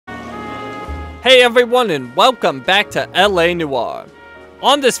Hey everyone, and welcome back to LA Noire.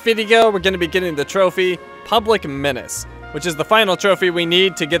 On this video, we're going to be getting the trophy Public Menace, which is the final trophy we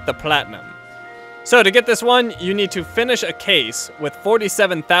need to get the platinum. So to get this one, you need to finish a case with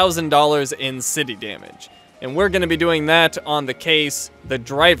 $47,000 in city damage. And we're going to be doing that on the case, the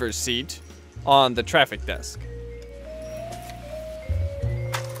driver's seat, on the traffic desk.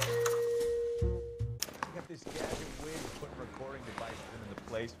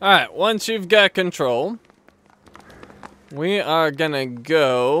 Alright, once you've got control, we are gonna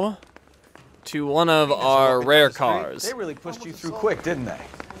go to one of our rare cars. They really pushed you through quick, didn't they?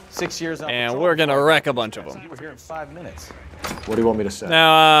 6 years on and we're gonna wreck a bunch of them. You were here in 5 minutes. What do you want me to say?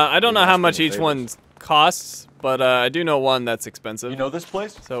 Now, I don't know how much each one costs, but I do know one that's expensive. You know this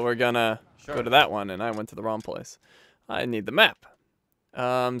place? So we're gonna go to that one, and I went to the wrong place. I need the map.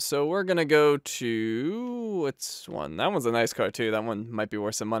 So we're gonna go to, what's one? That one's a nice car too. That one might be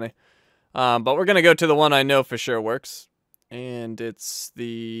worth some money. But we're gonna go to the one I know for sure works. And it's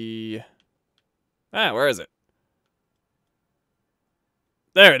the, where is it?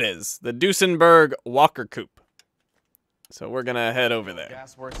 There it is, the Duesenberg Walker Coupe. So we're gonna head over there.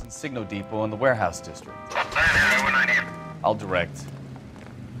 Gas works and Signal Depot in the warehouse district. I'll direct.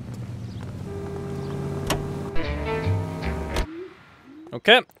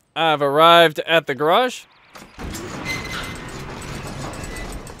 Okay, I've arrived at the garage.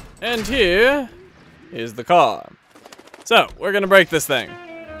 And here is the car. So, we're gonna break this thing.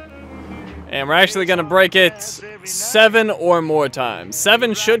 And we're actually gonna break it 7 or more times.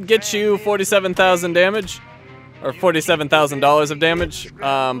 7 should get you 47,000 damage, or $47,000 of damage.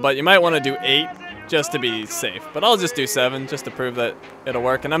 But you might wanna do 8 just to be safe. But I'll just do 7 just to prove that it'll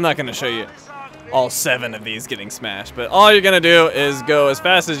work. And I'm not gonna show you all 7 of these getting smashed, but all you're gonna do is go as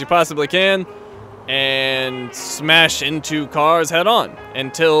fast as you possibly can and smash into cars head on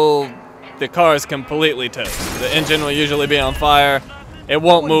until the car is completely toast. The engine will usually be on fire, it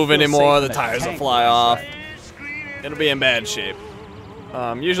won't move anymore, the tires will fly off, it'll be in bad shape.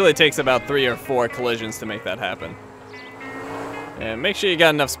 Usually it takes about 3 or 4 collisions to make that happen. And make sure you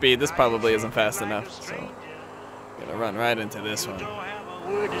got enough speed. This probably isn't fast enough, so I'm gonna run right into this one.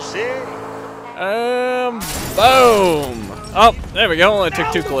 Boom! Oh, there we go, only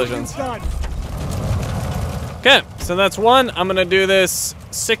took 2 collisions. Okay, so that's 1. I'm gonna do this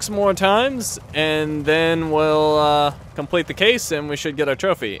 6 more times, and then we'll complete the case, and we should get our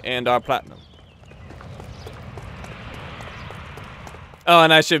trophy and our platinum. Oh,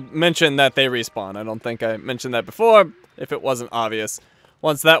 and I should mention that they respawn. I don't think I mentioned that before, if it wasn't obvious.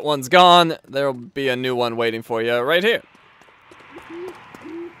 Once that one's gone, there'll be a new one waiting for you right here.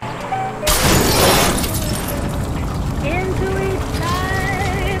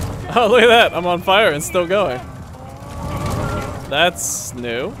 Oh, look at that. I'm on fire and still going. That's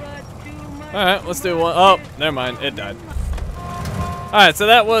new. Alright, let's do one. Oh, never mind. It died. Alright, so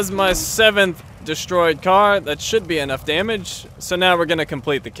that was my 7th destroyed car. That should be enough damage. So now we're going to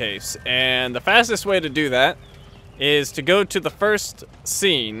complete the case. And the fastest way to do that is to go to the first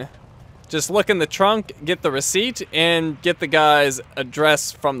scene. Just look in the trunk, get the receipt, and get the guy's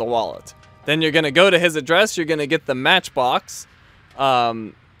address from the wallet. Then you're going to go to his address. You're going to get the matchbox.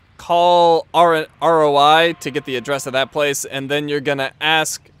 Call ROI to get the address of that place, and then you're gonna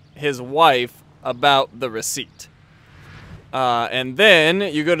ask his wife about the receipt. And then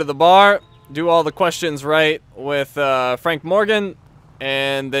you go to the bar, do all the questions right with Frank Morgan,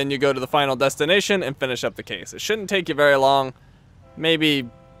 and then you go to the final destination and finish up the case. It shouldn't take you very long, maybe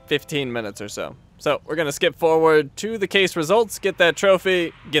 15 minutes or so. So we're gonna skip forward to the case results, get that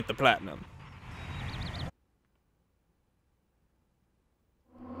trophy, get the platinum.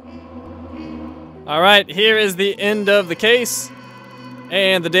 Alright, here is the end of the case,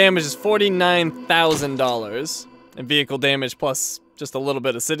 and the damage is $49,000 in vehicle damage plus just a little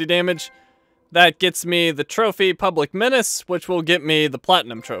bit of city damage. That gets me the trophy Public Menace, which will get me the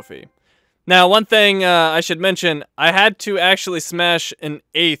platinum trophy. Now, one thing I should mention, I had to actually smash an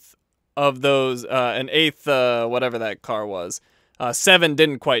 8th of those, whatever that car was. 7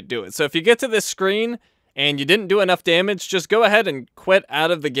 didn't quite do it. So if you get to this screen and you didn't do enough damage, just go ahead and quit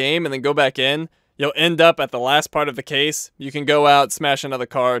out of the game and then go back in. You'll end up at the last part of the case. You can go out, smash another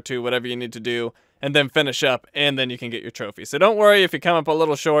car or 2, whatever you need to do, and then finish up, and then you can get your trophy. So don't worry if you come up a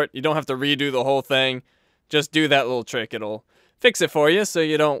little short. You don't have to redo the whole thing. Just do that little trick. It'll fix it for you so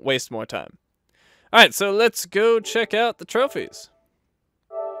you don't waste more time. Alright, so let's go check out the trophies.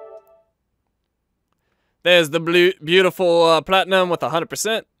 There's the beautiful platinum with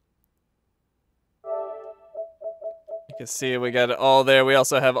 100%. You can see we got it all there. We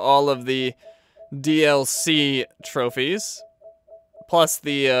also have all of the DLC trophies. plus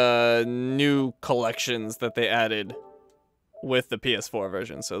the new collections that they added with the PS4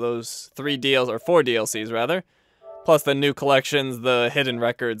 version. So those 4 DLCs rather, plus the new collections, the hidden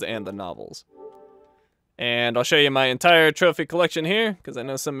records, and the novels. And I'll show you my entire trophy collection here, because I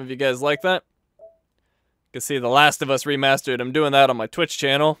know some of you guys like that. You can see The Last of Us Remastered. I'm doing that on my Twitch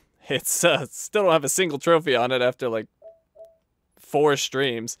channel. It's still don't have a single trophy on it after like 4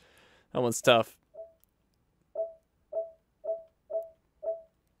 streams. That one's tough.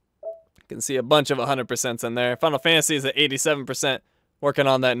 You can see a bunch of 100% in there. Final Fantasy is at 87%, working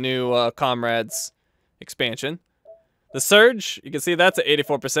on that new Comrades expansion. The Surge, you can see that's at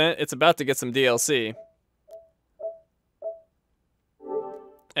 84%. It's about to get some DLC.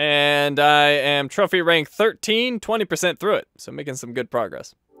 And I am trophy rank 13, 20% through it. So making some good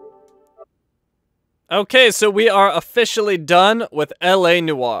progress. Okay, so we are officially done with LA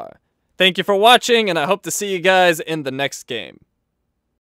Noire. Thank you for watching, and I hope to see you guys in the next game.